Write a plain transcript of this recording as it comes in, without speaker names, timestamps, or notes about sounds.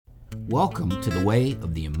Welcome to the Way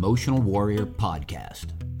of the Emotional Warrior podcast,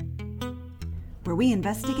 where we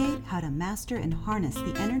investigate how to master and harness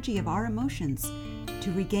the energy of our emotions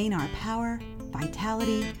to regain our power,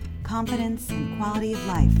 vitality, confidence, and quality of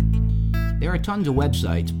life. There are tons of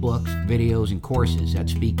websites, books, videos, and courses that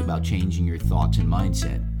speak about changing your thoughts and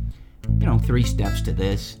mindset. 3 steps to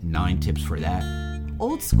this, 9 tips for that.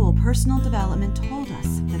 Old school personal development told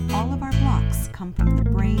us that all of our blocks come from the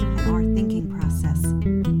brain and our thinking process.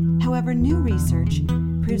 However, new research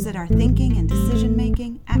proves that our thinking and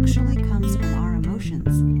decision-making actually comes from our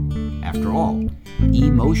emotions. After all,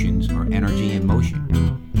 emotions are energy in motion.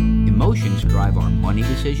 Emotions drive our money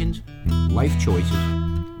decisions, life choices,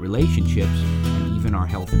 relationships, and even our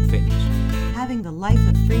health and fitness. Having the life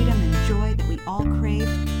of freedom and joy that we all crave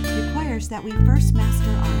requires that we first master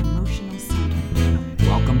our emotional center.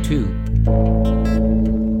 Welcome to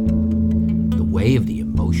the Way of the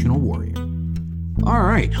Emotional Warrior. All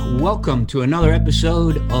right, welcome to another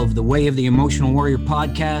episode of the Way of the Emotional Warrior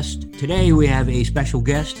podcast. Today we have a special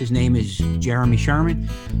guest. His name is Jeremy Sherman.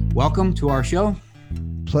 Welcome to our show.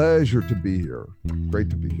 Pleasure to be here. Great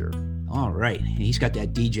to be here. All right. He's got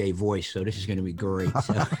that DJ voice, so this is going to be great.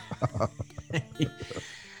 So.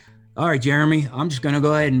 All right, Jeremy, I'm just going to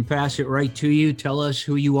go ahead and pass it right to you. Tell us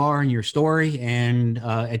who you are and your story. And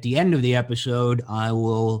at the end of the episode, I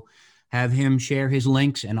will have him share his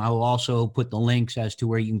links, and I will also put the links as to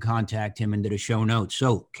where you can contact him into the show notes.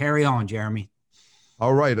 So carry on, Jeremy.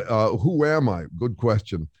 All right. Who am I? Good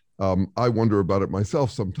question. I wonder about it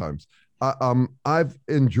myself sometimes. I've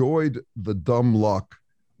enjoyed the dumb luck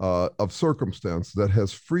of circumstance that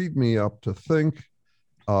has freed me up to think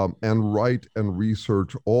and write and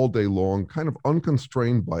research all day long, kind of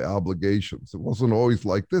unconstrained by obligations. It wasn't always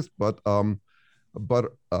like this, but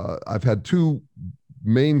I've had 2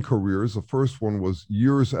 main careers. The first one was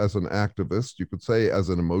years as an activist, you could say as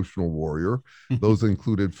an emotional warrior. Those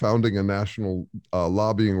included founding a national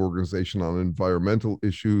lobbying organization on environmental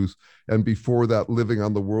issues, and before that, living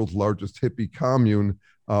on the world's largest hippie commune,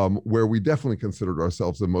 where we definitely considered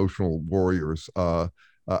ourselves emotional warriors,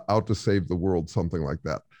 out to save the world, something like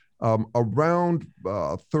that. Around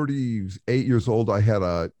 38 years old, I had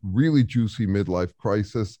a really juicy midlife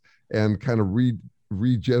crisis and kind of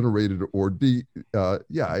regenerated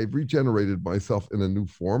I regenerated myself in a new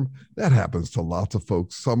form. That happens to lots of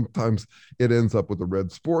folks. Sometimes it ends up with a red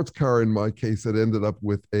sports car. In my case, it ended up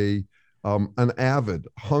with an avid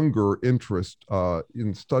hunger interest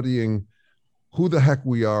in studying who the heck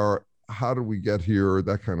we are, how did we get here,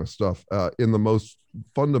 that kind of stuff, in the most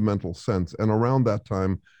fundamental sense. And around that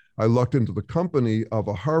time, I lucked into the company of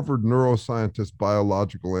a Harvard neuroscientist,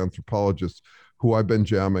 biological anthropologist, who I've been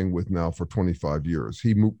jamming with now for 25 years.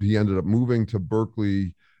 He ended up moving to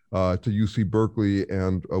Berkeley, to UC Berkeley,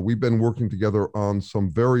 and we've been working together on some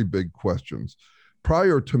very big questions.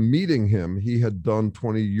 Prior to meeting him, he had done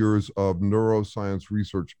 20 years of neuroscience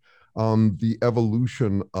research on the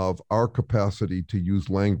evolution of our capacity to use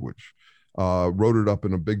language. Wrote it up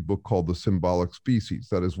in a big book called The Symbolic Species.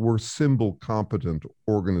 That is, we're symbol-competent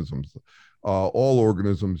organisms. All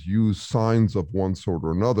organisms use signs of one sort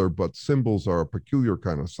or another, but symbols are a peculiar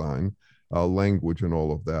kind of sign, language and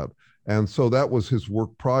all of that. And so that was his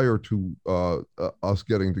work prior to us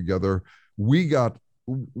getting together. We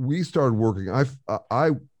started working.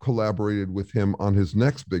 I collaborated with him on his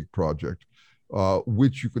next big project,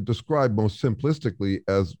 which you could describe most simplistically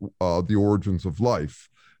as the origins of life.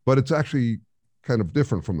 But it's actually kind of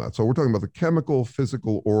different from that. So we're talking about the chemical,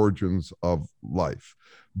 physical origins of life.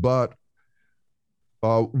 But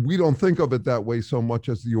we don't think of it that way so much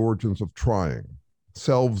as the origins of trying,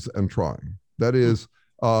 selves and trying. That is,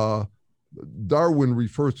 Darwin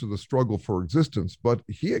refers to the struggle for existence, but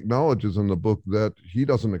he acknowledges in the book that he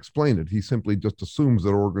doesn't explain it. He simply just assumes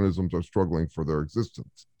that organisms are struggling for their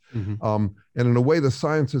existence. Mm-hmm. And in a way, the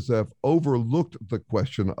sciences have overlooked the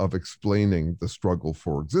question of explaining the struggle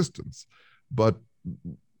for existence. But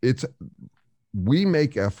we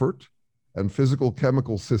make effort, and physical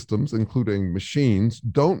chemical systems, including machines,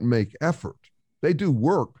 don't make effort. They do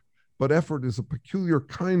work, but effort is a peculiar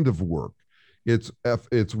kind of work. It's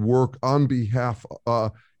work on behalf,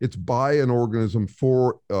 it's by an organism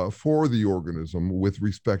for the organism with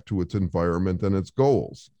respect to its environment and its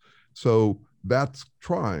goals. So that's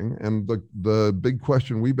trying. And the big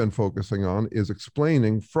question we've been focusing on is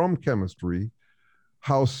explaining from chemistry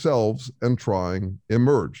how selves and trying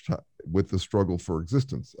emerged with the struggle for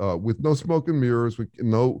existence, with no smoke and mirrors,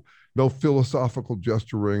 no philosophical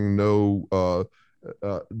gesturing, no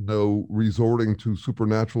resorting to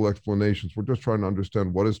supernatural explanations. We're just trying to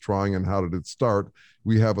understand what is trying and how did it start.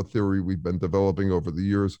 We have a theory we've been developing over the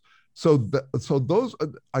years So those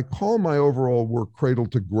I call my overall work cradle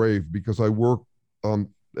to grave because I work on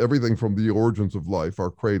everything from the origins of life, our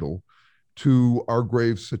cradle, to our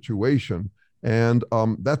grave situation, and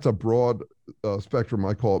that's a broad spectrum.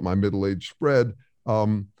 I call it my middle age spread.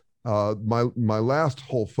 My last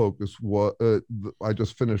whole focus was I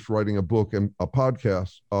just finished writing a book and a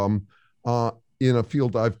podcast in a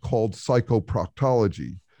field I've called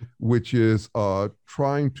psychoproctology, which is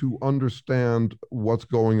trying to understand what's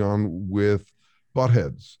going on with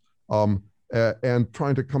buttheads, and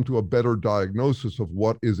trying to come to a better diagnosis of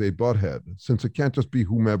what is a butthead, since it can't just be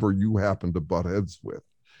whomever you happen to butt heads with.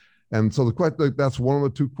 And so that's one of the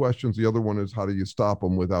two questions. The other one is, how do you stop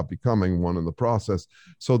them without becoming one in the process?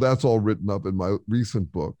 So that's all written up in my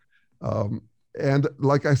recent book. And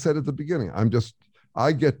like I said at the beginning,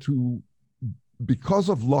 I get to, because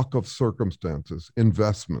of luck of circumstances,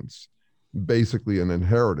 investments, basically an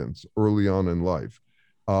inheritance early on in life,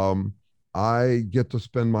 I get to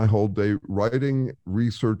spend my whole day writing,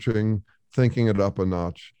 researching, thinking it up a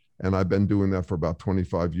notch. And I've been doing that for about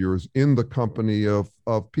 25 years in the company of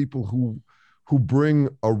people who bring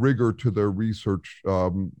a rigor to their research,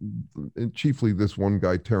 and chiefly this one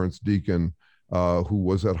guy, Terrence Deacon, who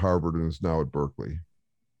was at Harvard and is now at Berkeley.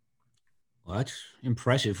 Well, that's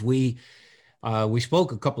impressive. We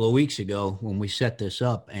spoke a couple of weeks ago when we set this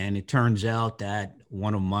up, and it turns out that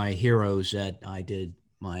one of my heroes that I did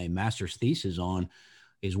my master's thesis on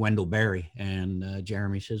is Wendell Berry. And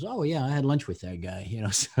Jeremy says, oh yeah, I had lunch with that guy,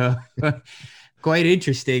 so quite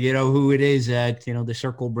interesting, who it is that, the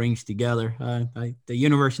circle brings together. The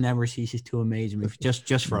universe never ceases to amaze me,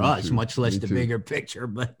 just for us, much less the bigger picture.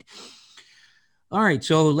 But all right,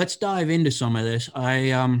 so let's dive into some of this.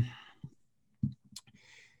 I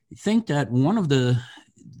think that one of the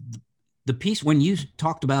piece, when you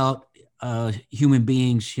talked about human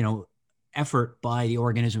beings, effort by the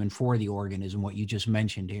organism and for the organism, what you just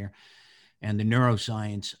mentioned here, and the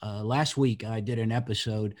neuroscience. Last week, I did an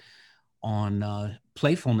episode on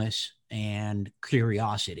playfulness and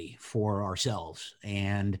curiosity for ourselves.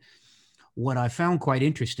 And what I found quite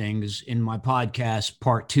interesting is, in my podcast,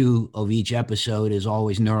 part 2 of each episode is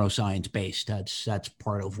always neuroscience based. That's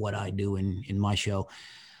part of what I do in my show.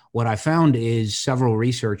 What I found is several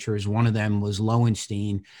researchers, one of them was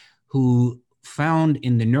Lowenstein, who found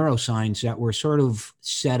in the neuroscience that we're sort of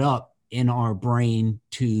set up in our brain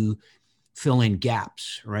to fill in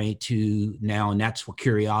gaps, right? And that's what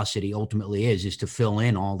curiosity ultimately is to fill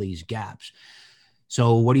in all these gaps.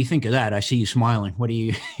 So what do you think of that? I see you smiling. What do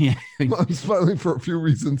you? I'm smiling for a few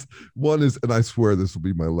reasons. One is, and I swear this will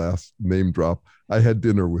be my last name drop, I had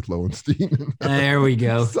dinner with Lowenstein. There we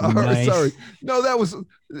go. Sorry. No, that was,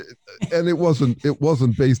 and it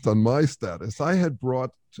wasn't based on my status. I had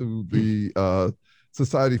brought to the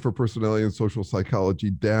Society for Personality and Social Psychology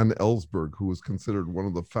Dan Ellsberg, who was considered one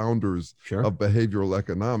of the founders of behavioral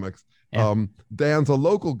economics. Yeah. Dan's a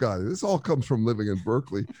local guy. This all comes from living in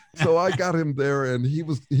Berkeley. So I got him there, and he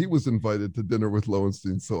was invited to dinner with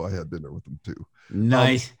Lowenstein. So I had dinner with him too.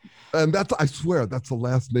 Nice. And I swear that's the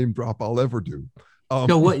last name drop I'll ever do.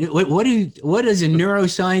 So what does a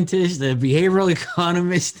neuroscientist, a behavioral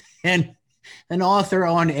economist, and an author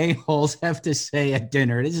on a-holes have to say at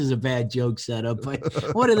dinner? This is a bad joke setup, but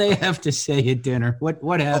what do they have to say at dinner?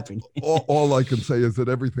 What happened? All I can say is that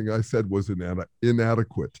everything I said was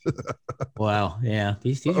inadequate. Wow. Yeah.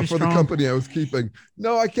 These are for strong. The company I was keeping.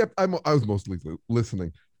 No, I was mostly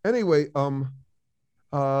listening. Anyway,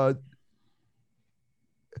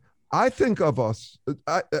 I think of us,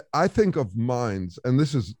 I think of minds, and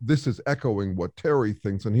this is echoing what Terry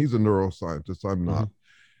thinks, and he's a neuroscientist, I'm not. Mm-hmm.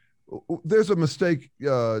 There's a mistake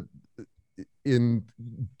in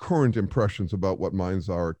current impressions about what minds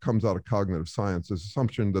are. It comes out of cognitive science, this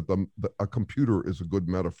assumption that a computer is a good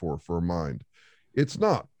metaphor for a mind. It's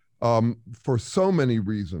not. For so many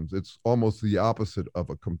reasons, it's almost the opposite of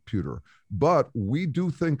a computer. But we do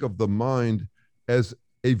think of the mind as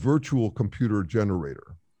a virtual computer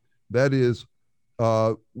generator. That is,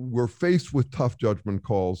 we're faced with tough judgment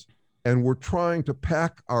calls, and we're trying to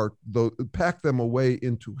pack them away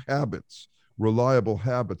into habits, reliable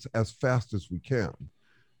habits, as fast as we can.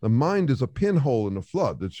 The mind is a pinhole in a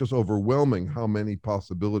flood. It's just overwhelming how many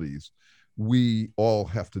possibilities we all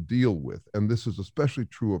have to deal with. And this is especially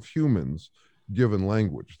true of humans, given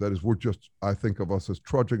language. That is, I think of us as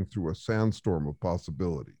trudging through a sandstorm of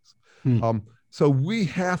possibilities. So we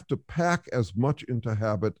have to pack as much into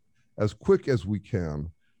habit as quick as we can.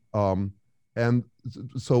 And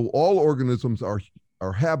so all organisms are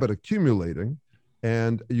habit accumulating.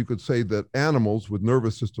 And you could say that animals with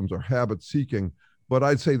nervous systems are habit seeking, but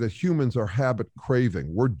I'd say that humans are habit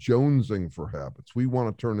craving. We're jonesing for habits. We want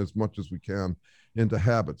to turn as much as we can into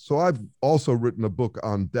habits. So I've also written a book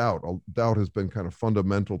on doubt. Doubt has been kind of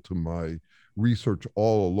fundamental to my research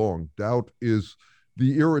all along. Doubt is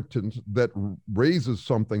the irritant that raises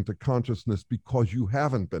something to consciousness because you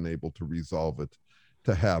haven't been able to resolve it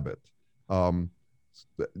to habit. Um,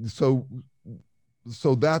 so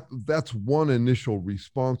that's one initial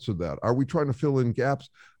response to that. Are we trying to fill in gaps?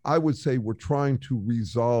 I would say we're trying to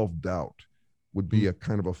resolve doubt would be a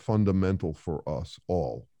kind of a fundamental for us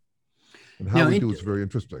all. And how we do is very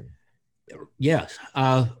interesting. Yes.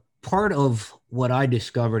 Part of what I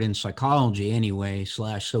discovered in psychology anyway, /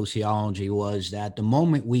 sociology, was that the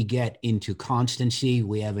moment we get into constancy,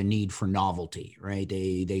 we have a need for novelty, right?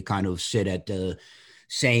 They kind of sit at the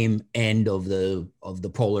same end of the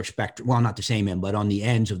polar spectrum. Well, not the same end, but on the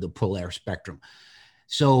ends of the polar spectrum.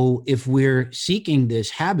 So if we're seeking this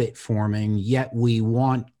habit forming, yet we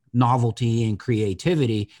want novelty and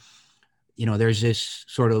creativity, there's this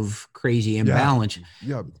sort of crazy imbalance.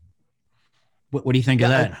 Yeah. What do you think of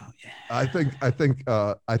that? I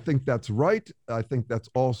think that's right. I think that's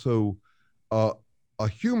also a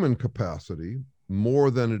human capacity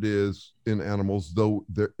more than it is in animals, though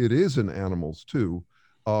it is in animals too.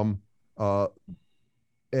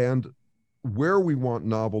 And where we want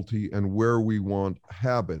novelty and where we want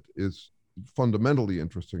habit is fundamentally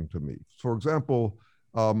interesting to me. For example,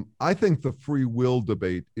 I think the free will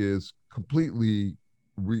debate is completely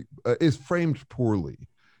is framed poorly,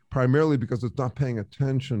 primarily because it's not paying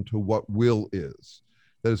attention to what will is.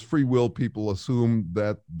 That is, free will people assume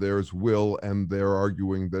that there's will and they're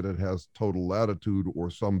arguing that it has total latitude or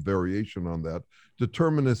some variation on that.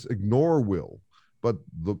 Determinists ignore will, but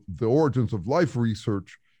the origins of life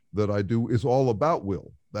research that I do is all about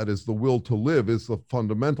will. That is, the will to live is the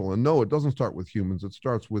fundamental. And no, it doesn't start with humans. It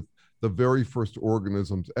starts with the very first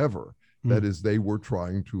organisms ever. That is, they were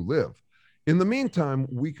trying to live. In the meantime,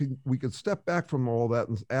 we could step back from all that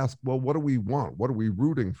and ask, well, what do we want? What are we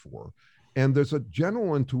rooting for? And there's a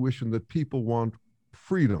general intuition that people want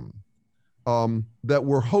freedom, that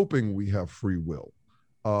we're hoping we have free will.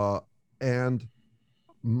 And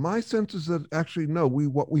my sense is that actually, no,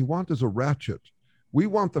 what we want is a ratchet. We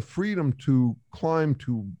want the freedom to climb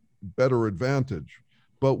to better advantage,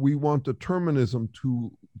 but we want determinism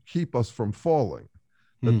to keep us from falling.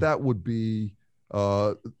 That would be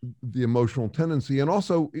the emotional tendency. And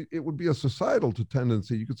also, it would be a societal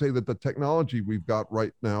tendency. You could say that the technology we've got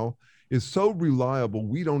right now is so reliable,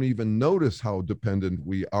 we don't even notice how dependent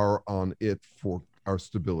we are on it for our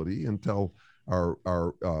stability until our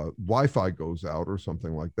Wi-Fi goes out or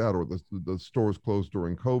something like that, or the stores closed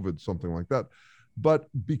during COVID, something like that. But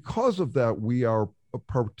because of that, we are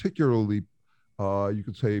particularly, you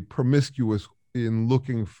could say, promiscuous in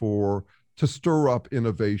looking to stir up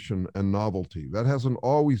innovation and novelty. That hasn't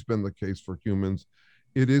always been the case for humans.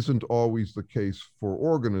 It isn't always the case for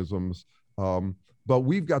organisms. But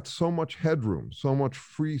we've got so much headroom, so much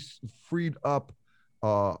freed up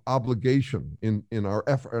obligation in our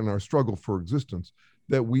effort and our struggle for existence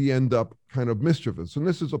that we end up kind of mischievous. And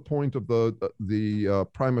this is a point of the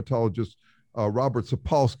primatologist Robert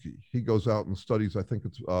Sapolsky. He goes out and studies, I think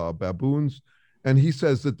it's baboons, and he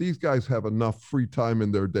says that these guys have enough free time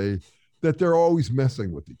in their day that they're always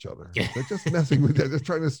messing with each other. They're just messing with it. They're just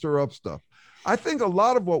trying to stir up stuff. I think a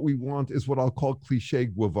lot of what we want is what I'll call cliche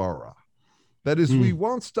Guevara. That is, we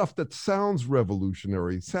want stuff that sounds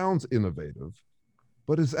revolutionary, sounds innovative,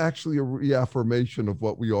 but is actually a reaffirmation of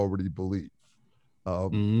what we already believe.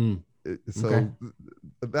 So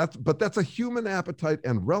that's a human appetite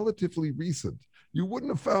and relatively recent. You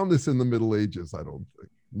wouldn't have found this in the Middle Ages, I don't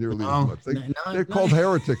think, nearly as much. They're called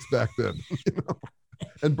heretics back then,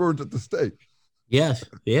 and burned at the stake. Yes.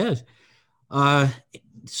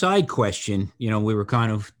 Side question, we were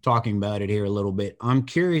kind of talking about it here a little bit. I'm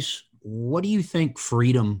curious, what do you think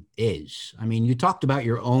freedom is? I mean, you talked about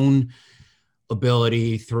your own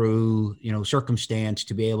ability through, circumstance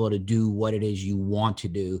to be able to do what it is you want to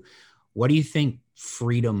do. What do you think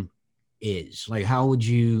freedom is? Like, how would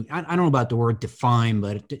you, I don't know about the word define,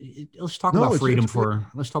 but let's talk about freedom for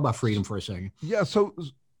a second. Yeah. So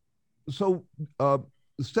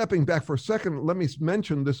stepping back for a second, let me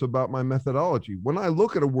mention this about my methodology. When I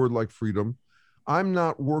look at a word like freedom, I'm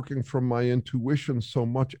not working from my intuition so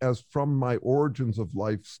much as from my origins of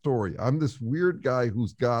life story. I'm this weird guy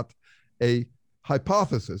who's got a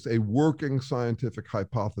hypothesis, a working scientific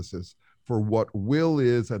hypothesis for what will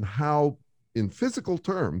is and how, in physical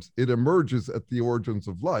terms, it emerges at the origins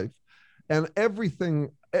of life. And everything,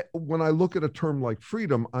 when I look at a term like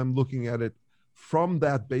freedom, I'm looking at it from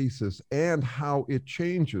that basis and how it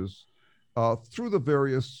changes through the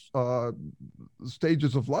various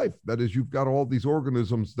stages of life. That is, you've got all these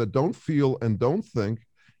organisms that don't feel and don't think,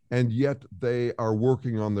 and yet they are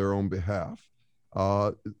working on their own behalf,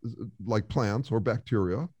 like plants or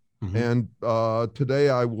bacteria. Mm-hmm. And today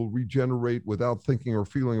I will regenerate without thinking or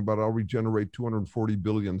feeling about it. I'll regenerate 240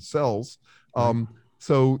 billion cells. Right.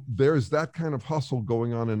 So there's that kind of hustle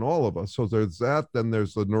going on in all of us. So there's that. Then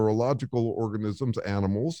there's the neurological organisms,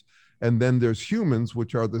 animals. And then there's humans,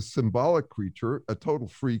 which are this symbolic creature, a total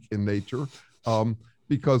freak in nature,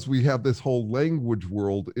 because we have this whole language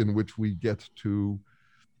world in which we get to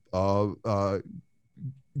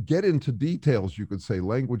get into details. You could say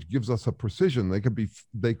language gives us a precision. They could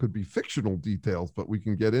be fictional details, but we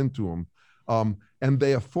can get into them. And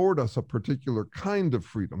they afford us a particular kind of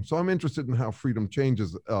freedom. So I'm interested in how freedom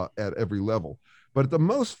changes at every level. But at the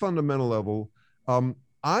most fundamental level,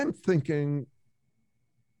 I'm thinking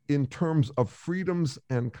in terms of freedoms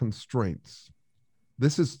and constraints.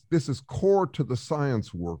 This is core to the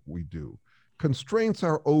science work we do. Constraints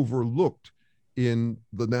are overlooked in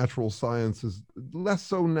the natural sciences, less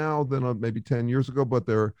so now than maybe 10 years ago, but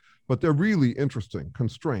they're really interesting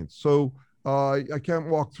constraints. So I can't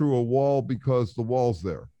walk through a wall because the wall's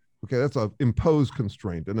there. Okay, that's an imposed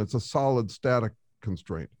constraint, and it's a solid static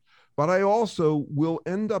constraint. But I also will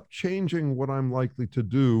end up changing what I'm likely to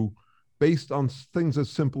do based on things as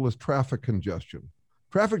simple as traffic congestion.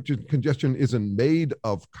 Traffic congestion isn't made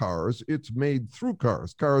of cars, it's made through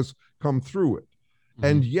cars. Cars come through it. Mm-hmm.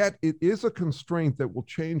 And yet it is a constraint that will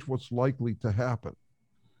change what's likely to happen.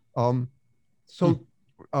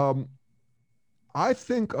 I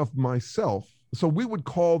think of myself, so we would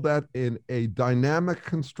call that a dynamic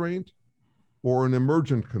constraint or an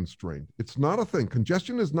emergent constraint. It's not a thing.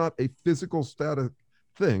 Congestion is not a physical static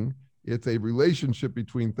thing. It's a relationship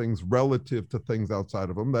between things relative to things outside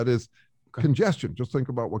of them. That is congestion. Just think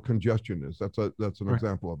about what congestion is. That's an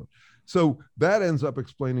example of it. So that ends up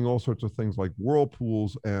explaining all sorts of things like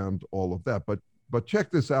whirlpools and all of that. But check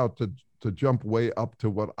this out to jump way up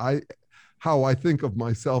to how I think of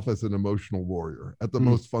myself as an emotional warrior at the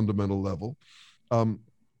most fundamental level. I'm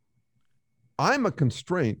a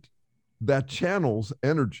constraint that channels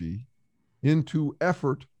energy into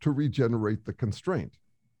effort to regenerate the constraint.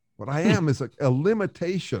 What I am is a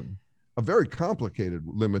limitation, a very complicated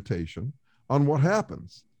limitation on what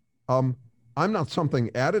happens. I'm not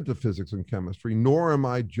something added to physics and chemistry, nor am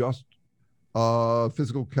I just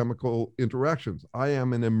physical chemical interactions. I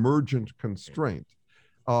am an emergent constraint.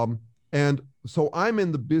 And so I'm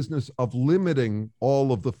in the business of limiting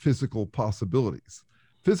all of the physical possibilities.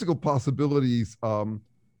 Physical possibilities,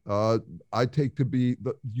 I take to be,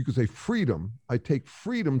 you could say freedom. I take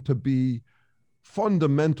freedom to be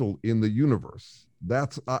fundamental in the universe.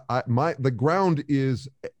 That's the ground is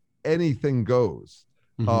anything goes.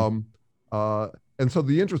 Mm-hmm. And so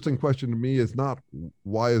the interesting question to me is not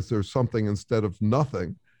why is there something instead of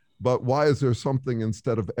nothing, but why is there something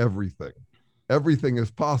instead of everything? Everything is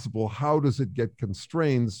possible. How does it get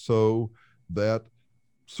constrained so that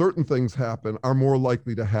certain things are more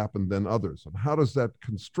likely to happen than others? And how does that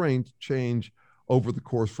constraint change over the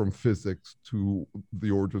course from physics to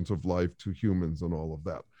the origins of life to humans and all of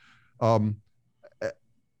that?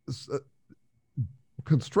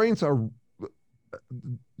 Constraints are,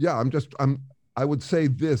 I would say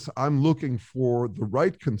this, I'm looking for the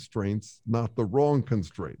right constraints, not the wrong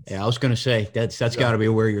constraints. Yeah, I was going to say that's got to be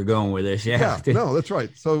where you're going with this. Yeah, no, that's right.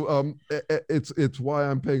 So it's why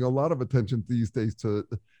I'm paying a lot of attention these days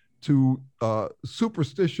to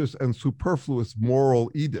superstitious and superfluous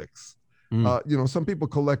moral edicts. Some people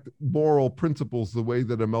collect moral principles the way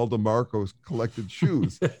that Imelda Marcos collected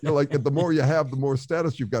shoes. Like the more you have, the more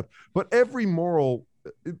status you've got. But every moral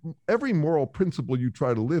principle you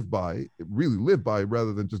try to really live by,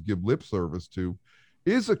 rather than just give lip service to,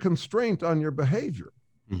 is a constraint on your behavior.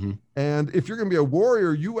 Mm-hmm. And if you're going to be a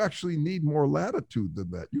warrior, you actually need more latitude than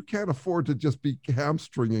that. You can't afford to just be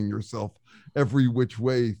hamstringing yourself every which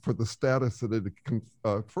way for the status that it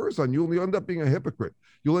confers on you. You'll end up being a hypocrite.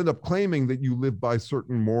 You'll end up claiming that you live by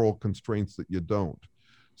certain moral constraints that you don't.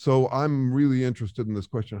 So I'm really interested in this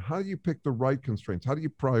question. How do you pick the right constraints? How do you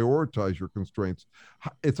prioritize your constraints?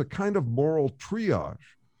 It's a kind of moral triage.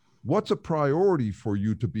 What's a priority for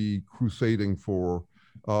you to be crusading for?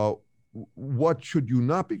 What should you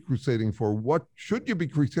not be crusading for? What should you be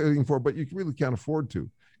crusading for, but you really can't afford to,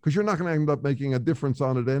 because you're not going to end up making a difference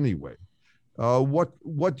on it anyway?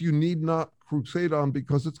 What you need not crusade on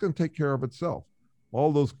because it's going to take care of itself?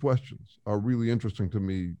 All those questions are really interesting to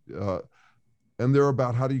me. And they're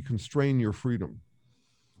about how do you constrain your freedom.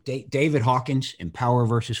 David Hawkins in Power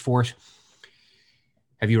versus Force.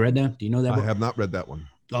 Have you read that? Do you know that book? I have not read that one.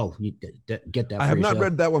 Oh, you get that I for have not yourself.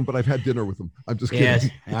 read that one, but I've had dinner with him. I'm just Yes,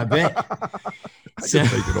 kidding. I bet. I So,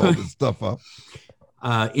 just making all this stuff up.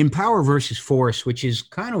 in Power versus Force, which is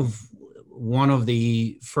kind of one of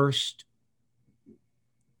the first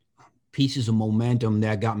pieces of momentum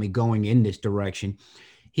that got me going in this direction,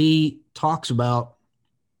 he talks about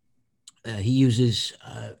he uses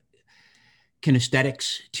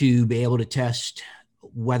kinesthetics to be able to test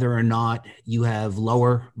whether or not you have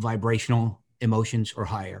lower vibrational emotions or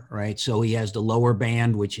higher, right? So he has the lower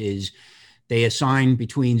band, which is they assign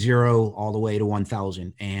between 0 all the way to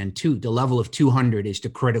 1,000, and the level of 200 is the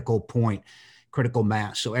critical point, critical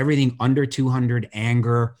mass. So everything under 200,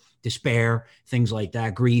 anger, despair, things like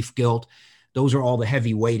that, grief, guilt, those are all the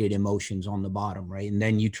heavy weighted emotions on the bottom, right? And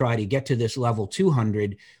then you try to get to this level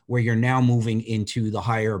 200 where you're now moving into the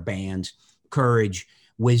higher bands, courage,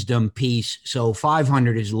 wisdom, peace. So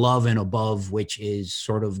 500 is love and above, which is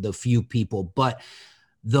sort of the few people. But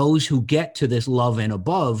those who get to this love and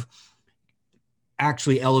above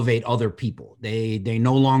actually elevate other people. They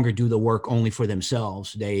no longer do the work only for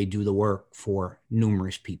themselves. They do the work for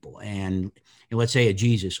numerous people. And let's say a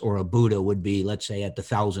Jesus or a Buddha would be, let's say, at the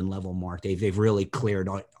 1,000 level mark. They've really cleared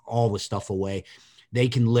all the stuff away. They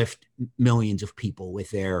can lift millions of people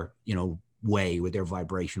with their way, with their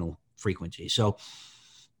vibrational frequency. So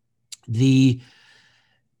the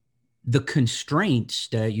constraints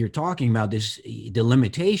that you're talking about, the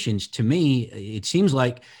limitations, to me, it seems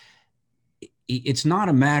like it's not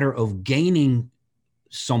a matter of gaining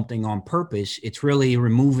something on purpose. It's really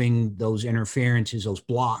removing those interferences, those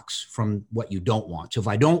blocks from what you don't want. So if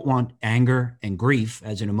I don't want anger and grief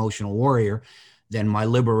as an emotional warrior, then my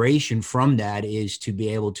liberation from that is to be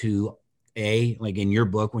able to, like in your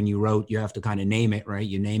book, when you wrote, you have to kind of name it, right?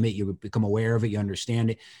 You name it, you become aware of it, you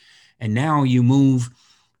understand it. And now you move,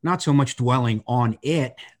 not so much dwelling on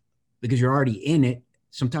it because you're already in it.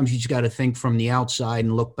 Sometimes you just got to think from the outside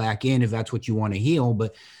and look back in if that's what you want to heal.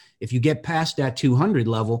 But if you get past that 200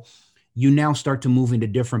 level, you now start to move into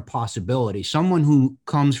different possibilities. Someone who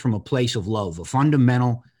comes from a place of love, a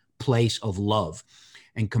fundamental place of love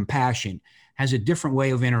and compassion, has a different way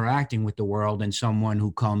of interacting with the world than someone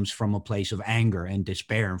who comes from a place of anger and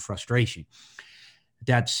despair and frustration.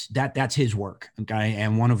 That's his work. Okay.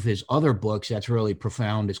 And one of his other books that's really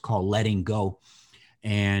profound is called Letting Go.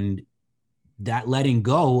 And that letting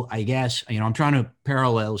go, I guess, I'm trying to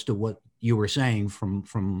parallels to what you were saying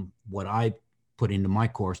from what I put into my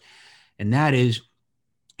course. And that is,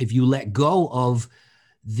 if you let go of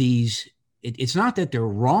these, it's not that they're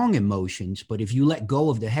wrong emotions, but if you let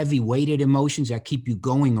go of the heavy weighted emotions that keep you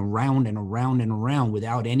going around and around and around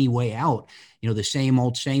without any way out, the same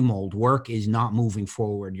old, work is not moving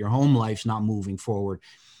forward. Your home life's not moving forward.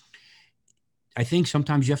 I think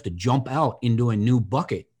sometimes you have to jump out into a new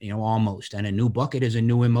bucket, almost. And a new bucket is a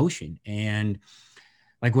new emotion. And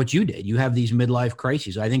like what you did, you have these midlife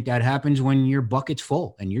crises. I think that happens when your bucket's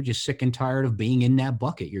full and you're just sick and tired of being in that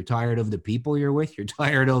bucket. You're tired of the people you're with. You're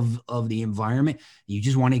tired of the environment. You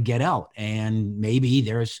just want to get out. And maybe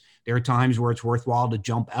there are times where it's worthwhile to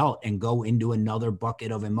jump out and go into another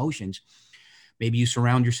bucket of emotions. Maybe you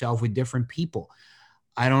surround yourself with different people.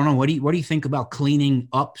 I don't know. What do you think about cleaning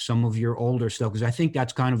up some of your older stuff? Because I think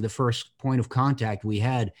that's kind of the first point of contact we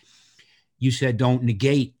had. You said don't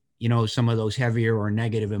negate, some of those heavier or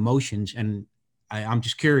negative emotions, and I'm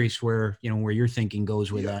just curious where your thinking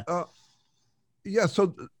goes with that.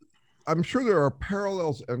 So I'm sure there are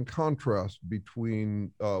parallels and contrasts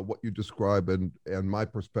between what you describe and my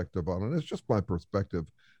perspective on it. It's just my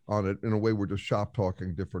perspective on it. In a way, we're just shop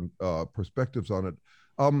talking different perspectives on it.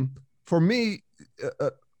 For me,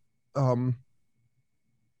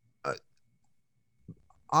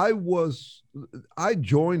 I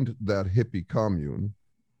joined that hippie commune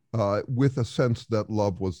with a sense that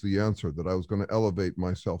love was the answer, that I was going to elevate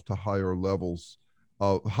myself to higher levels,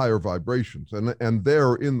 higher vibrations. And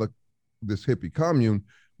there in this hippie commune,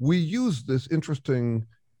 we used this interesting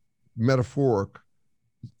metaphoric,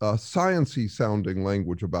 science-y sounding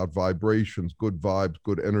language about vibrations, good vibes,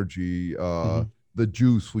 good energy, the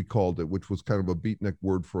juice, we called it, which was kind of a beatnik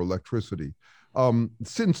word for electricity.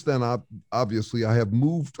 Since then, obviously, I have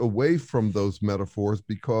moved away from those metaphors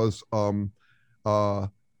because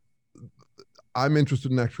I'm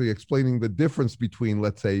interested in actually explaining the difference between,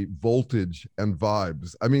 let's say, voltage and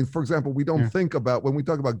vibes. I mean, for example, we don't think about, when we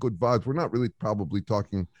talk about good vibes, we're not really probably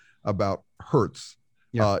talking about hertz,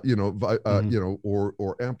 or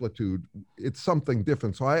amplitude. It's something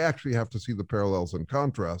different. So I actually have to see the parallels and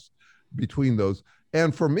contrasts between those.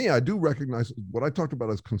 And for me, I do recognize what I talked about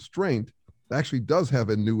as constraint actually does have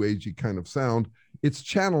a new agey kind of sound. It's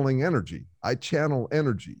channeling energy. I channel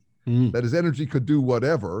energy. Mm. That is, energy could do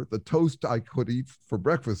whatever. The toast I could eat for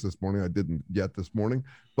breakfast this morning, I didn't yet this morning,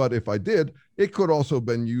 but if I did, it could also have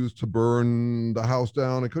been used to burn the house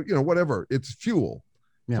down. It could, whatever. It's fuel.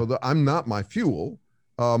 Yeah. So I'm not my fuel.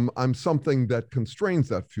 I'm something that constrains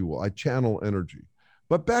that fuel. I channel energy.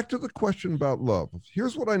 But back to the question about love.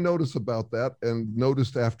 Here's what I noticed about that, and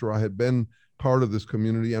noticed after I had been part of this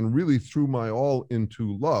community and really threw my all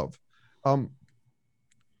into love.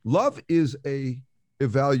 Love is a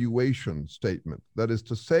evaluation statement. That is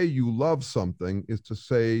to say, you love something is to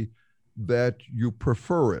say that you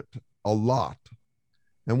prefer it a lot.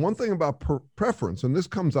 And one thing about preference, and this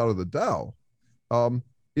comes out of the Tao,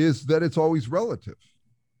 is that it's always relative.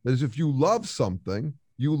 That is, if you love something,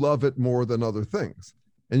 you love it more than other things.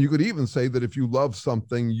 And you could even say that if you love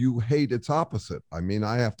something, you hate its opposite. I mean,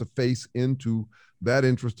 I have to face into that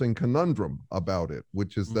interesting conundrum about it,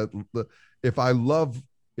 which is that if I love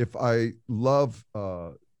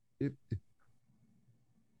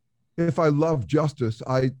justice,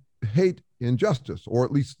 I hate injustice, or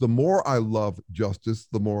at least the more I love justice,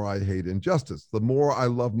 the more I hate injustice. The more I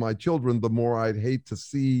love my children, the more I'd hate to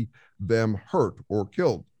see them hurt or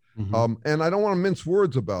killed. Mm-hmm. And I don't want to mince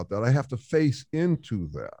words about that. I have to face into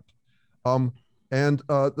that. And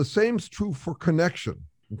the same's true for connection.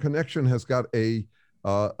 And connection has got a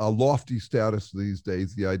lofty status these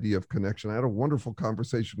days, the idea of connection. I had a wonderful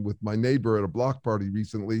conversation with my neighbor at a block party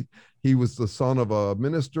recently. He was the son of a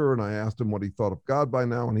minister, and I asked him what he thought of God by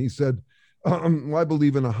now. And he said, I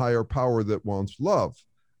believe in a higher power that wants love.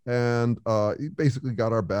 And he basically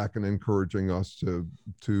got our back and encouraging us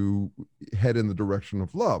to head in the direction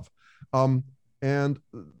of love. And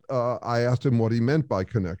I asked him what he meant by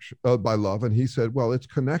connection, by love, and he said, well, it's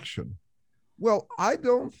connection. Well, I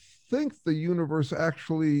don't think the universe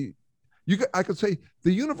actually, I could say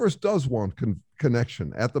the universe does want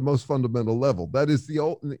connection at the most fundamental level. That is,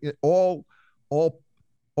 all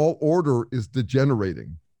order is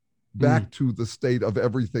degenerating back to the state of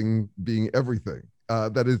everything being everything.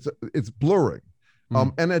 That is, it's blurring.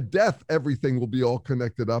 And at death, everything will be all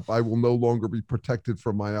connected up. I will no longer be protected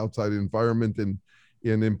from my outside environment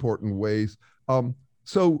in important ways.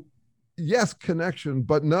 So yes, connection,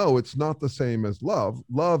 but no, it's not the same as love.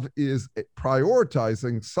 Love is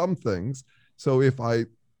prioritizing some things. So if I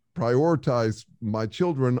prioritize my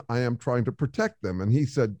children, I am trying to protect them. And he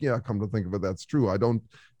said, yeah, come to think of it, that's true. I don't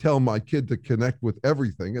tell my kid to connect with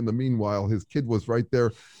everything. In the meanwhile, his kid was right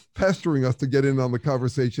there pestering us to get in on the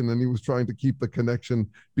conversation, and he was trying to keep the connection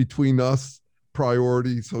between us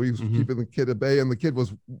priority. So he was keeping the kid at bay, and the kid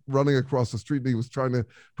was running across the street, and he was trying to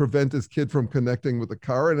prevent his kid from connecting with the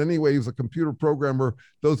car. And anyway, he was a computer programmer.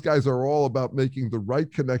 Those guys are all about making the right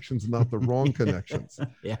connections, not the wrong connections.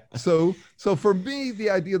 Yeah. So for me, the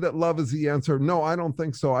idea that love is the answer, no, I don't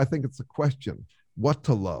think so. I think it's a question: what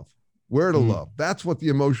to love, where to love. That's what the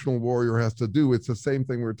emotional warrior has to do. It's the same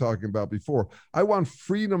thing we were talking about before. I want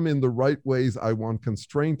freedom in the right ways. I want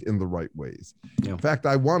constraint in the right ways. Yeah. In fact,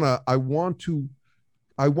 I want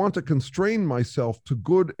to constrain myself to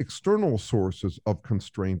good external sources of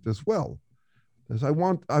constraint as well. As I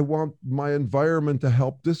want my environment to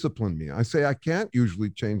help discipline me. I say I can't usually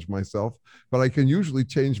change myself, but I can usually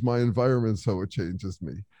change my environment so it changes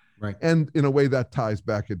me. Right. And in a way that ties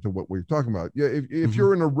back into what we're talking about. Yeah, if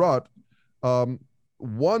you're in a rut,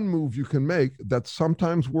 one move you can make that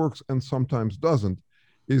sometimes works and sometimes doesn't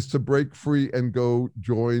is to break free and go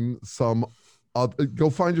join go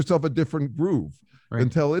find yourself a different groove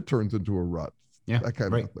until it turns into a rut. Yeah, that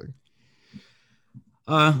kind of thing.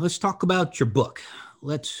 Let's talk about your book.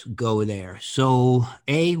 Let's go there. So,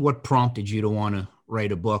 what prompted you to want to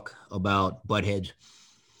write a book about butt heads?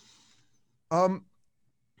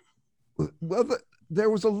 Well, there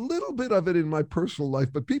was a little bit of it in my personal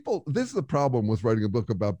life, but this is the problem with writing a book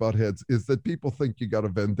about butt heads, is that people think you got a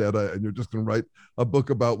vendetta and you're just going to write a book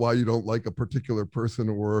about why you don't like a particular person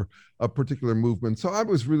or a particular movement. So I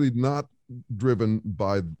was really not driven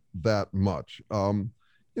by that much.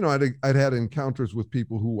 I'd had encounters with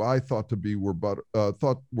people who I thought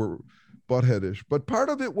were buttheadish, but part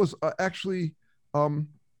of it was actually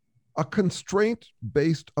a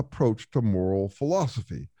constraint-based approach to moral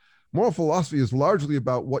philosophy. Moral philosophy is largely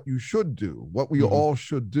about what you should do, what we all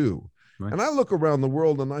should do. Right. And I look around the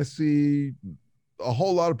world and I see a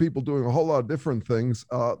whole lot of people doing a whole lot of different things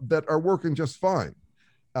that are working just fine.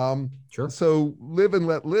 Sure. So live and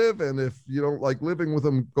let live. And if you don't like living with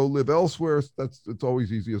them, go live elsewhere. It's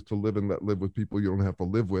always easiest to live and let live with people you don't have to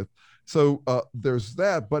live with. So there's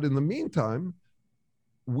that. But in the meantime,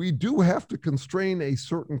 we do have to constrain a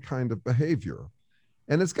certain kind of behavior.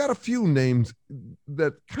 And it's got a few names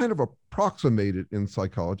that kind of approximate it in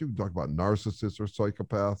psychology. We talk about narcissists or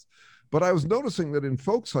psychopaths, but I was noticing that in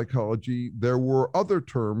folk psychology there were other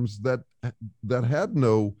terms that had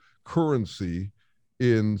no currency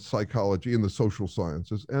in psychology, in the social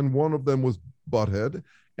sciences, and one of them was butthead,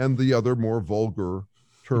 and the other more vulgar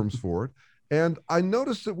terms for it. And I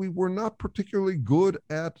noticed that we were not particularly good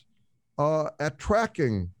at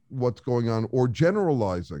tracking what's going on or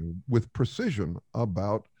generalizing with precision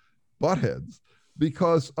about buttheads,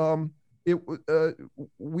 because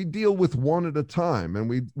we deal with one at a time, and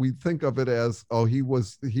we think of it as, oh, he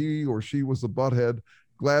or she was a butthead,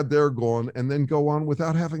 glad they're gone, and then go on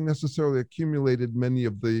without having necessarily accumulated many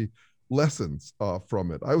of the lessons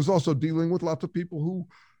from it. I was also dealing with lots of people who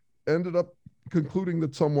ended up concluding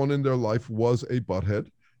that someone in their life was a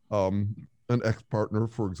butthead, an ex-partner,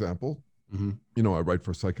 for example. Mm-hmm. You know, I write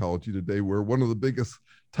for Psychology Today, where one of the biggest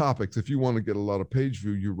topics, if you want to get a lot of page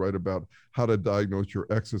view, you write about how to diagnose your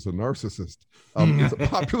ex as a narcissist. It's a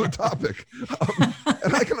popular topic,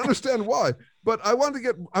 and I can understand why. But I want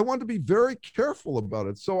to be very careful about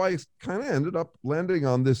it. So I kind of ended up landing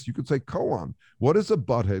on this, you could say, koan. What is a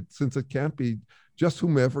butthead, since it can't be just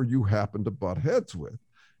whomever you happen to butt heads with?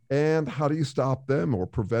 And how do you stop them or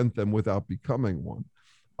prevent them without becoming one?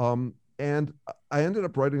 And I ended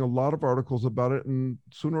up writing a lot of articles about it. And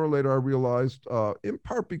sooner or later, I realized, in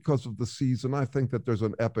part because of the season, I think that there's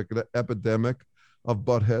an epidemic of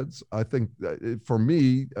butt heads. I think that for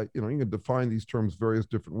me, you can define these terms various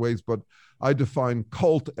different ways, but I define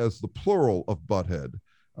cult as the plural of butthead.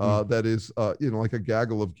 That is, like a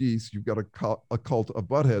gaggle of geese, you've got a cult of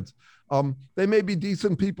buttheads. They may be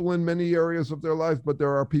decent people in many areas of their life, but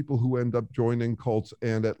there are people who end up joining cults,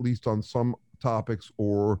 and at least on some topics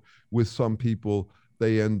or with some people,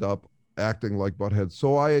 they end up acting like buttheads.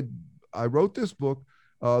 So I wrote this book.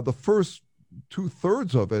 The first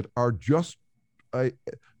 2/3 of it are just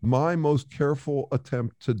my most careful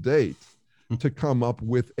attempt to date to come up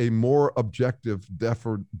with a more objective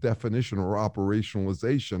definition or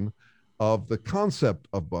operationalization of the concept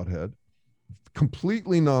of butthead,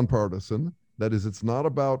 completely nonpartisan. That is, it's not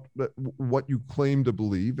about what you claim to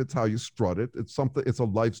believe. It's how you strut it. It's a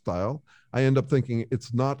lifestyle. I end up thinking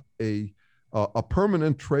it's not a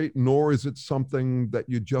permanent trait, nor is it something that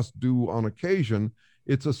you just do on occasion.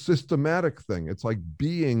 It's a systematic thing. It's like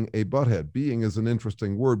being a butthead. Being is an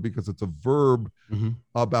interesting word because it's a verb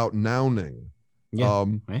about nouning. Yeah,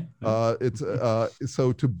 right. It's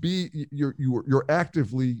so to be, you're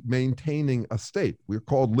actively maintaining a state. We're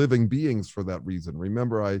called living beings for that reason.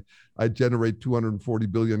 Remember, I generate 240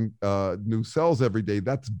 billion new cells every day.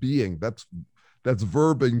 That's being. That's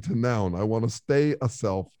verbing to noun. I want to stay a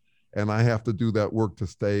self, and I have to do that work to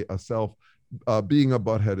stay a self. Being a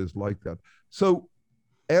butthead is like that. So,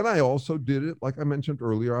 and I also did it, like I mentioned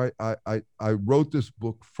earlier. I wrote this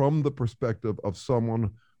book from the perspective of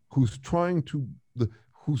someone who's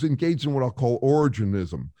who's engaged in what I'll call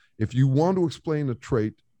originism. If you want to explain a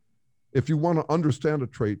trait, if you want to understand a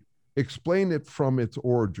trait, explain it from its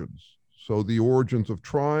origins. So the origins of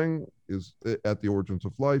trying is at the origins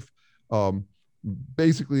of life.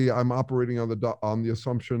 Basically, I'm operating on the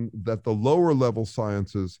assumption that the lower level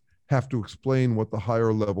sciences have to explain what the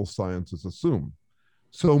higher level sciences assume.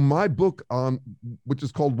 So my book which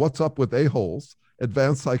is called What's Up with A-Holes,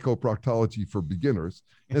 Advanced Psychoproctology for Beginners,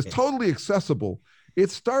 is totally accessible. It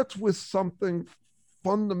starts with something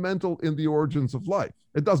fundamental in the origins of life.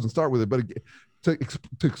 It doesn't start with it, but to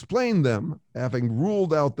explain them, having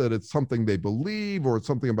ruled out that it's something they believe or it's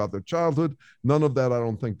something about their childhood, none of that I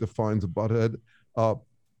don't think defines a butthead.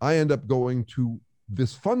 I end up going to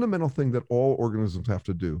this fundamental thing that all organisms have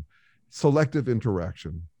to do, selective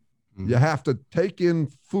interaction. Mm-hmm. You have to take in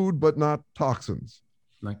food, but not toxins.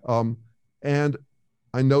 Right. And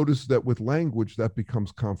I noticed that with language, that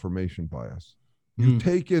becomes confirmation bias. You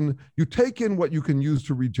take in what you can use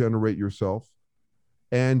to regenerate yourself,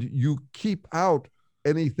 and you keep out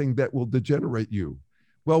anything that will degenerate you.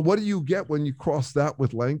 Well, what do you get when you cross that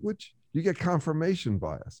with language? You get confirmation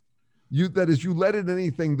bias. That is, you let in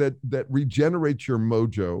anything that regenerates your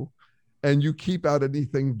mojo, and you keep out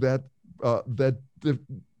anything that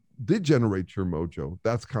degenerates your mojo.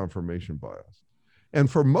 That's confirmation bias.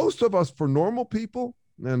 And for most of us, for normal people,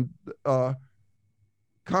 and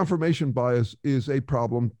confirmation bias is a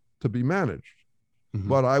problem to be managed. Mm-hmm.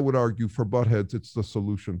 But I would argue for buttheads, it's the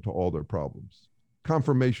solution to all their problems.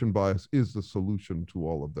 Confirmation bias is the solution to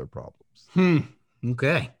all of their problems.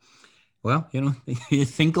 Okay. Well, you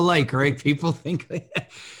think alike, right? People think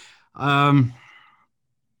alike.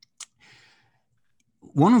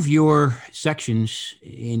 One of your sections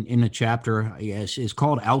in a chapter, I guess, is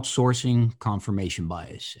called Outsourcing Confirmation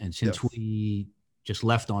Bias. And since we just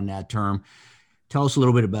left on that term. Tell us a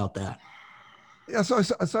little bit about that. Yeah, so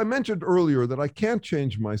as I mentioned earlier, that I can't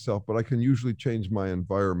change myself, but I can usually change my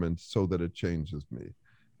environment so that it changes me.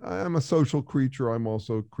 I am a social creature. I'm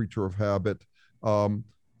also a creature of habit. Um,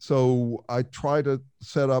 so I try to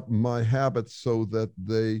set up my habits so that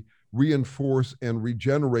they reinforce and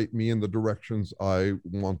regenerate me in the directions I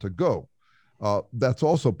want to go. That's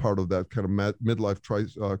also part of that kind of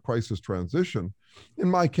midlife crisis transition. In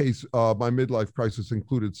my case, my midlife crisis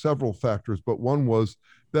included several factors, but one was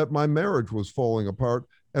that my marriage was falling apart.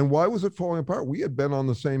 And why was it falling apart? We had been on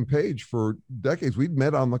the same page for decades. We'd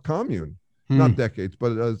met on the commune, not decades,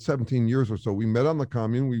 but 17 years or so. We met on the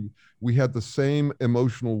commune. We had the same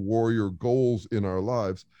emotional warrior goals in our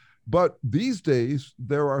lives. But these days,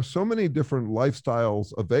 there are so many different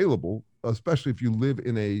lifestyles available, especially if you live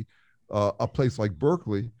in a place like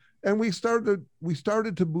Berkeley. And we started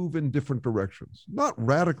to move in different directions, not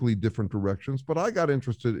radically different directions, but I got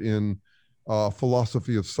interested in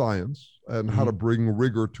philosophy of science and how to bring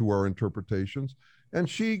rigor to our interpretations. And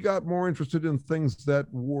she got more interested in things that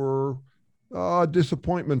were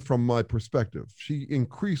disappointment from my perspective. She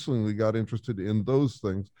increasingly got interested in those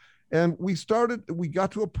things. And we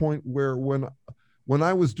got to a point where when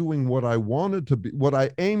I was doing what I wanted to be, what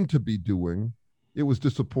I aimed to be doing, it was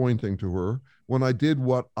disappointing to her. When I did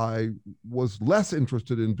what I was less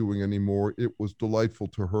interested in doing anymore, it was delightful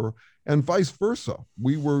to her, and vice versa.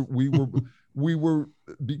 We were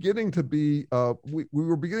beginning to be we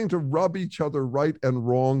were beginning to rub each other right and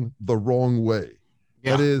wrong the wrong way.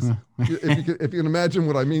 Yeah. That is, if you can imagine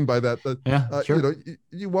what I mean by that. Sure. You know,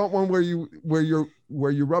 you want one where you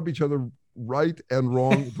rub each other right and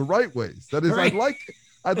wrong the right ways. That is, right.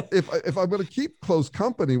 If I'm going to keep close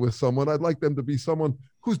company with someone, I'd like them to be someone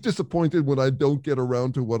who's disappointed when I don't get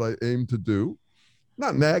around to what I aim to do.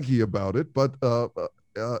 Not naggy about it, but I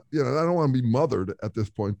don't want to be mothered at this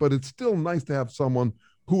point. But it's still nice to have someone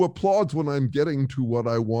who applauds when I'm getting to what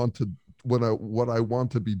I want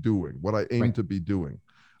to be doing, what I aim to be doing,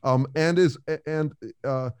 and is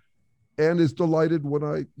delighted when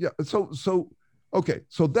I okay.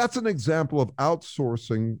 So that's an example of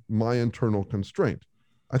outsourcing my internal constraint.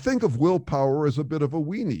 I think of willpower as a bit of a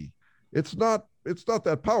weenie. It's not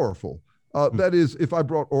that powerful. That is, if I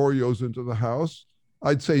brought Oreos into the house,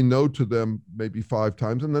 I'd say no to them maybe 5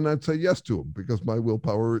 times, and then I'd say yes to them because my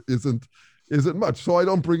willpower isn't much. So I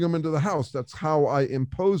don't bring them into the house. That's how I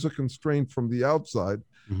impose a constraint from the outside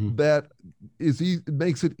that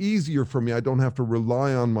makes it easier for me. I don't have to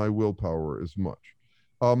rely on my willpower as much.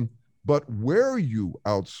 But where you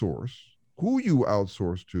outsource, who you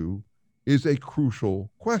outsource to, is a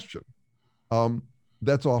crucial question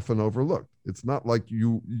that's often overlooked. It's not like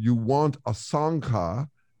you want a sangha,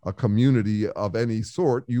 a community of any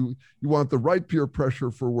sort. You want the right peer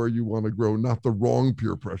pressure for where you want to grow, not the wrong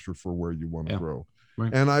peer pressure for where you want to grow.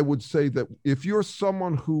 Right. And I would say that if you're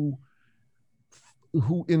someone who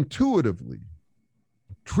intuitively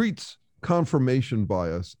treats confirmation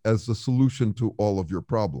bias as the solution to all of your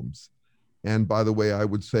problems, and by the way, I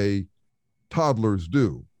would say toddlers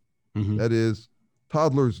do. That is,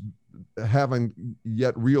 toddlers haven't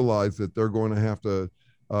yet realized that they're going to have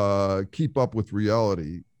to keep up with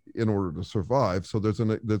reality in order to survive. So there's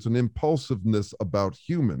an impulsiveness about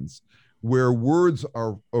humans where words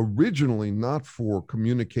are originally not for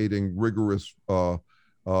communicating rigorous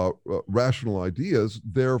rational ideas.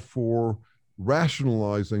 They're for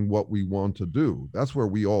rationalizing what we want to do. That's where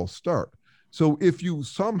we all start. So if you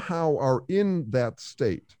somehow are in that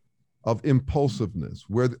state of impulsiveness,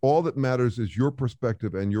 where all that matters is your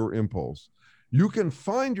perspective and your impulse, you can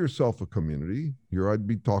find yourself a community, here I'd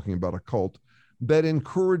be talking about a cult, that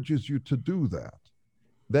encourages you to do that.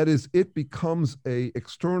 That is, it becomes a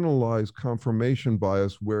externalized confirmation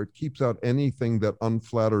bias where it keeps out anything that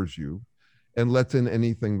unflatters you and lets in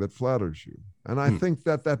anything that flatters you. And I think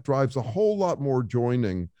that drives a whole lot more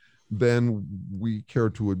joining than we care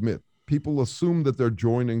to admit. People assume that they're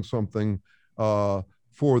joining something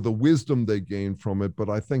for the wisdom they gain from it, but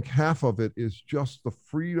I think half of it is just the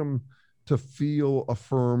freedom to feel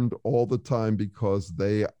affirmed all the time because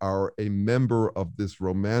they are a member of this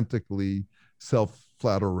romantically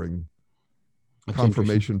self-flattering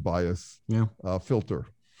confirmation bias filter.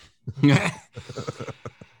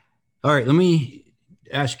 All right, let me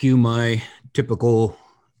ask you my typical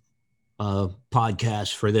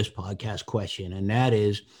podcast for this podcast question, and that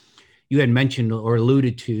is, you had mentioned or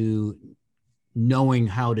alluded to knowing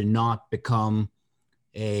how to not become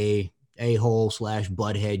a-hole /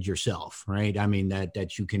 butthead yourself, right? I mean,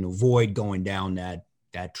 that you can avoid going down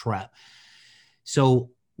that trap.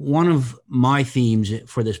 So one of my themes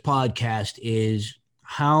for this podcast is,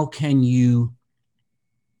 how can you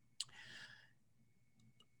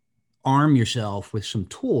arm yourself with some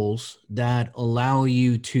tools that allow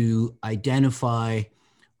you to identify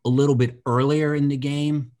a little bit earlier in the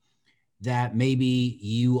game that maybe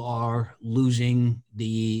you are losing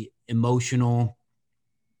the emotional.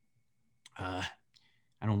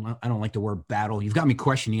 I don't like the word battle. You've got me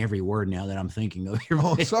questioning every word now that I'm thinking of.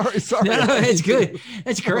 Oh, sorry. No, it's good.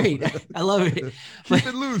 It's great. I love it. Keep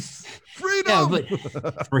it loose. Freedom. Yeah,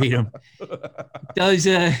 but freedom does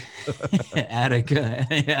Attica.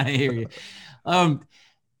 Yeah, I hear you. Um,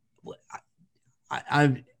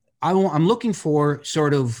 I'm looking for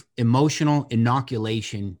sort of emotional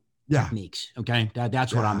inoculation techniques. Okay,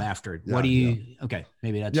 that's what I'm after. What do you? Okay,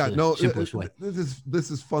 maybe that's the simplest way.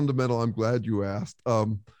 This is fundamental. I'm glad you asked.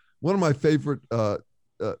 One of my favorite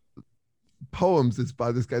poems is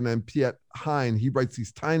by this guy named Piet Hein. He writes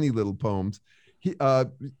these tiny little poems. He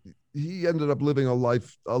ended up living a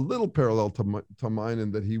life a little parallel to mine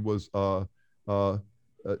in that he was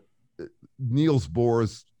Niels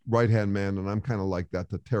Bohr's right-hand man, and I'm kind of like that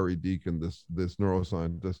to Terry Deacon, this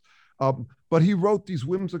neuroscientist. But he wrote these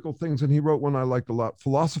whimsical things, and he wrote one I liked a lot.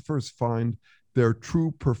 Philosophers find their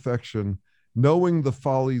true perfection, knowing the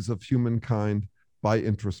follies of humankind by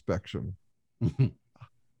introspection.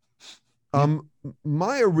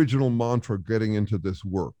 My original mantra getting into this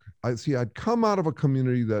work, I'd come out of a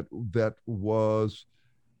community that was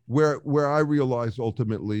where I realized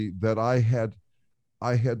ultimately that I had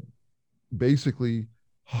basically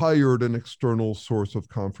hired an external source of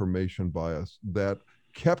confirmation bias that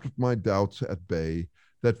kept my doubts at bay,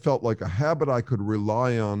 that felt like a habit I could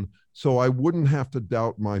rely on, so I wouldn't have to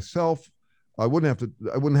doubt myself. I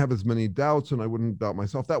wouldn't have as many doubts, and I wouldn't doubt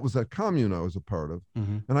myself. That was that commune I was a part of.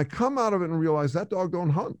 Mm-hmm. And I come out of it and realize that dog don't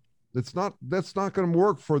hunt. That's not going to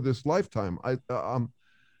work for this lifetime.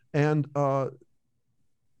 The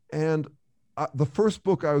first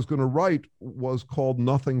book I was going to write was called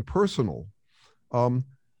Nothing Personal. And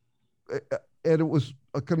it was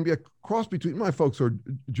going to be a cross between, my folks are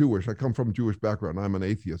Jewish. I come from a Jewish background. I'm an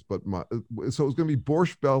atheist, so it was going to be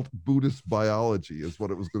Borscht Belt Buddhist biology is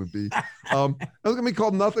what it was going to be. It was going to be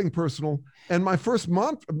called Nothing Personal. And I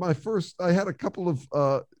had a couple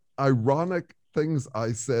of ironic things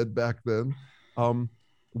I said back then.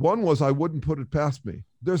 One was I wouldn't put it past me.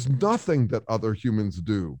 There's nothing that other humans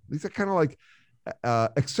do. These are kind of like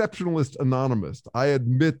exceptionalist anonymous. I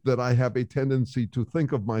admit that I have a tendency to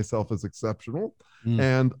think of myself as exceptional,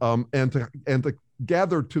 and to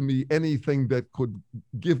gather to me anything that could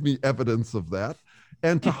give me evidence of that,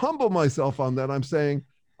 and to humble myself on that. I'm saying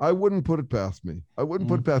I wouldn't put it past me. I wouldn't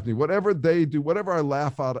put it past me. Whatever they do, whatever I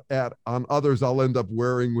laugh at on others, I'll end up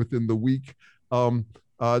wearing within the week. No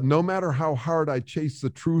matter how hard I chase the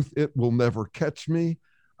truth, it will never catch me.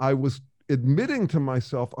 I was admitting to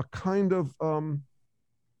myself a kind of,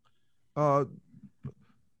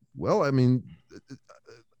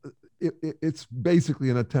 it's basically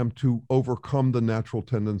an attempt to overcome the natural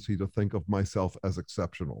tendency to think of myself as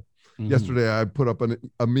exceptional. Mm-hmm. Yesterday, I put up a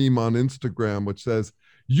meme on Instagram which says,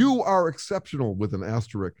 "You are exceptional," with an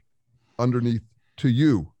asterisk underneath to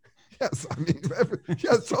you. Yes, I mean,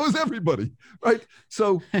 yes, so is everybody, right?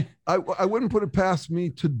 So I wouldn't put it past me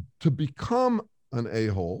to become an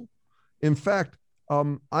a-hole. In fact,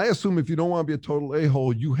 I assume if you don't want to be a total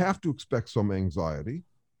a-hole, you have to expect some anxiety.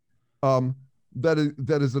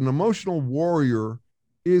 That is an emotional warrior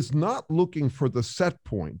is not looking for the set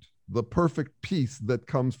point, the perfect peace that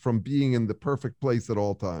comes from being in the perfect place at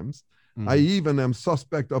all times. Mm-hmm. I even am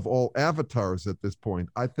suspect of all avatars at this point.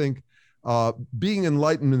 I think being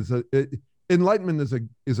enlightened is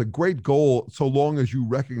a great goal so long as you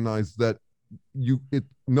recognize that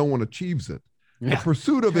no one achieves it. Yeah. The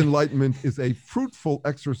pursuit of enlightenment is a fruitful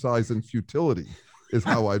exercise in futility, is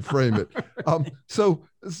how I'd frame it. So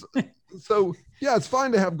yeah, it's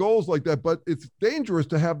fine to have goals like that, but it's dangerous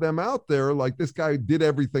to have them out there like this guy did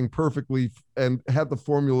everything perfectly and had the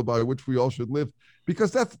formula by which we all should live,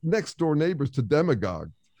 because that's next door neighbors to demagogue.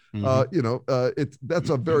 Mm-hmm. That's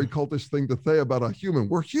a very cultish thing to say about a human.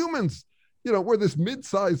 We're humans. We're this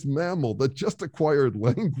mid-sized mammal that just acquired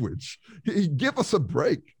language. Give us a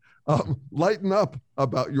break. Lighten up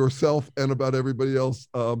about yourself and about everybody else.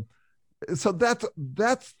 So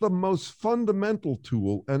that's the most fundamental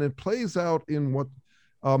tool, and it plays out in what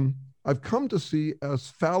I've come to see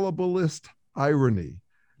as fallibilist irony.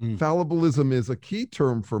 Fallibilism is a key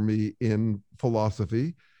term for me in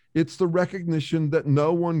philosophy. It's the recognition that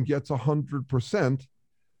no one gets 100%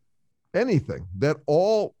 anything, that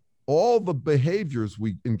all the behaviors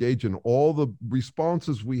we engage in, all the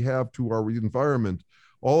responses we have to our environment,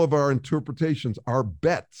 all of our interpretations are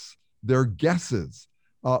bets, they're guesses.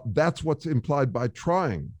 That's what's implied by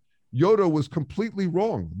trying. Yoda was completely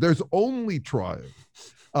wrong. There's only trying.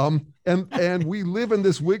 And we live in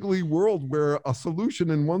this wiggly world where a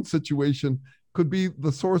solution in one situation could be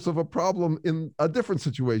the source of a problem in a different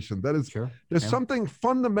situation. That is, Sure. there's Yeah. something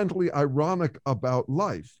fundamentally ironic about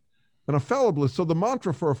life. And a fallibilist, so the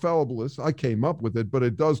mantra for a fallibilist, I came up with it, but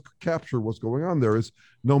it does capture what's going on there, is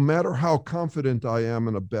no matter how confident I am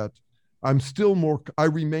in a bet, I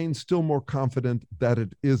remain still more confident that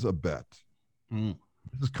it is a bet. Mm.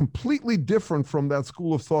 This is completely different from that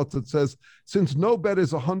school of thought that says, since no bet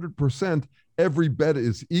is 100%, every bet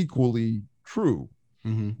is equally true.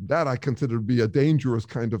 Mm-hmm. That I consider to be a dangerous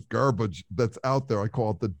kind of garbage that's out there. I call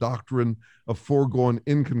it the doctrine of foregone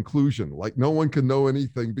inconclusion. Like no one can know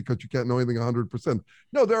anything because you can't know anything 100%.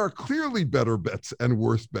 No, there are clearly better bets and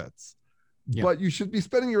worse bets. Yeah. But you should be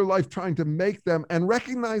spending your life trying to make them and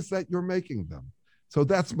recognize that you're making them. So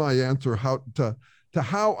that's my answer to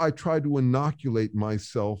how I try to inoculate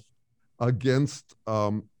myself against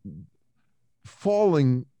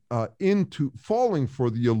falling for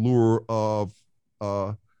the allure of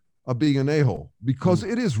being an a-hole, because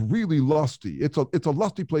it is really lusty. It's a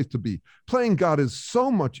lusty place to be. Playing God is so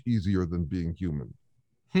much easier than being human.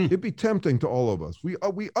 It'd be tempting to all of us. We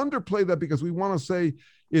underplay that because we want to say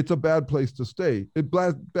it's a bad place to stay, a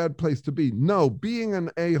bad place to be. No, being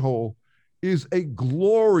an a-hole is a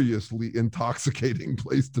gloriously intoxicating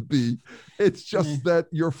place to be. It's just that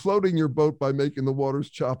you're floating your boat by making the waters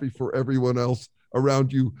choppy for everyone else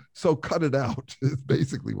around you. So cut it out is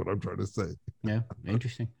basically what I'm trying to say. Yeah,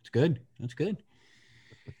 interesting. It's good. That's good.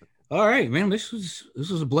 All right, man. This was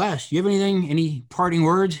a blast. Do you have any parting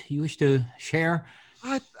words you wish to share?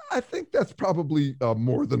 I think that's probably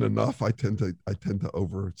more than enough. I tend to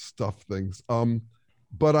overstuff things.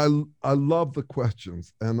 But I love the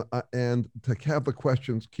questions, and to have the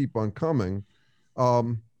questions keep on coming.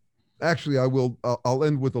 Actually, I'll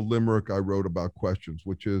end with a limerick I wrote about questions,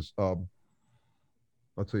 which is,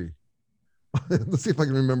 let's see. Let's see if I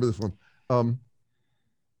can remember this one.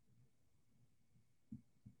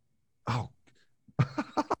 Oh,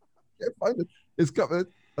 can't find it. It's coming.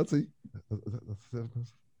 Let's see.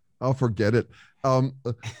 I'll forget it.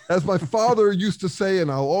 As my father used to say,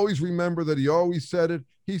 and I'll always remember that he always said it.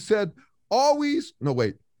 He said, always. No,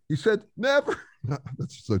 wait. He said, never. No,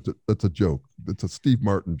 that's a joke. That's a Steve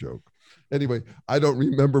Martin joke. Anyway, I don't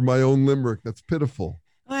remember my own limerick. That's pitiful.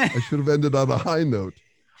 I should have ended on a high note.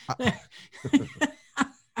 No,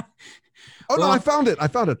 I found it.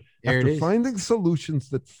 After finding solutions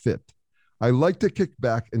that fit, I like to kick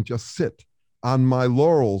back and just sit on my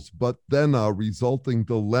laurels, but then a resulting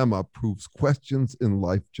dilemma proves questions in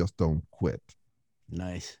life just don't quit.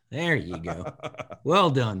 Nice. There you go.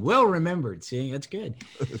 Well done. Well remembered. See, that's good.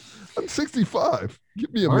 I'm 65.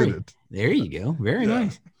 Give me a minute. There you go. Very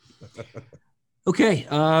nice. Okay.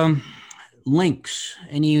 Links.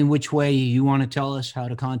 Any which way you want to tell us how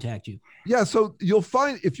to contact you? Yeah. So you'll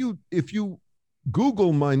find if you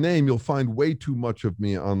Google my name, you'll find way too much of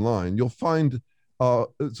me online. You'll find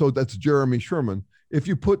so that's Jeremy Sherman. If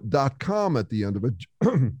you put .com at the end of it,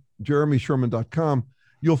 jeremysherman.com,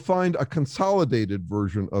 you'll find a consolidated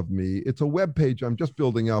version of me. It's a web page I'm just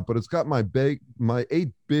building out, but it's got my 8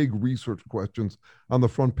 big research questions on the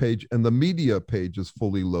front page, and the media page is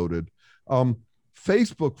fully loaded.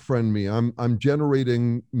 Facebook friend me. I'm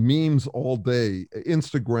generating memes all day.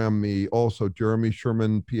 Instagram me also, Jeremy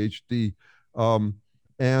Sherman PhD.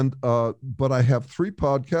 But I have 3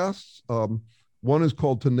 podcasts. One is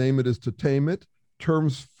called To Name It Is to Tame It,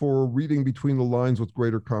 Terms for Reading Between the Lines with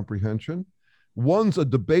Greater Comprehension. One's a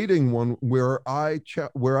debating one where I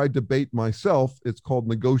debate myself. It's called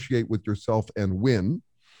Negotiate with Yourself and Win.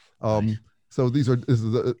 Nice. So this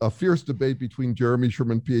is a fierce debate between Jeremy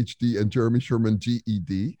Sherman PhD and Jeremy Sherman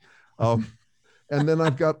GED. And then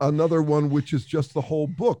I've got another one, which is just the whole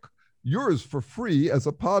book, yours for free as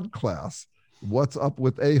a pod class. What's Up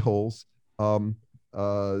with A-Holes?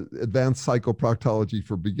 Advanced Psychoproctology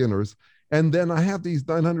for Beginners. And then I have these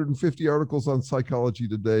 950 articles on Psychology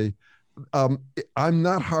Today. I'm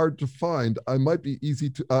not hard to find. I might be easy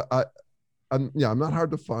to, I'm not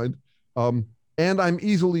hard to find. And I'm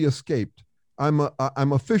easily escaped. I'm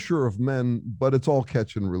a fisher of men, but it's all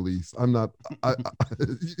catch and release. I'm not, I'm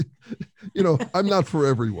not for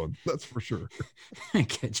everyone. That's for sure.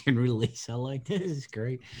 Catch and release. I like this. It's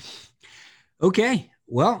great. Okay.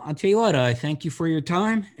 Well, I'll tell you what, I thank you for your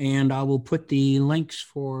time, and I will put the links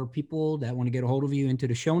for people that want to get a hold of you into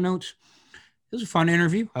the show notes. It was a fun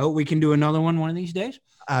interview. I hope we can do another one of these days.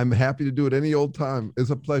 I'm happy to do it any old time. It's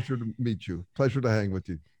a pleasure to meet you. Pleasure to hang with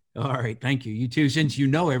you. All right. Thank you. You too. Since you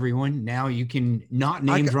know everyone, now you can not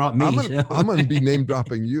name drop me. I'm going to be name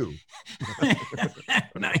dropping you.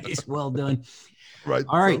 Nice. Nice. Well done. Right.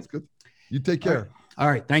 All right. Sounds good. You take care. All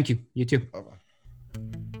right. Thank you. You too. Bye-bye.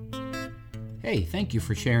 Hey, thank you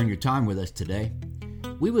for sharing your time with us today.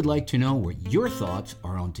 We would like to know what your thoughts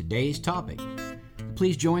are on today's topic.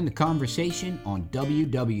 Please join the conversation on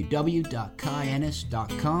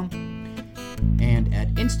www.kaiennis.com and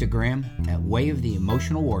at Instagram at Way of the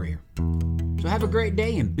Emotional Warrior. So have a great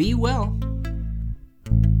day and be well.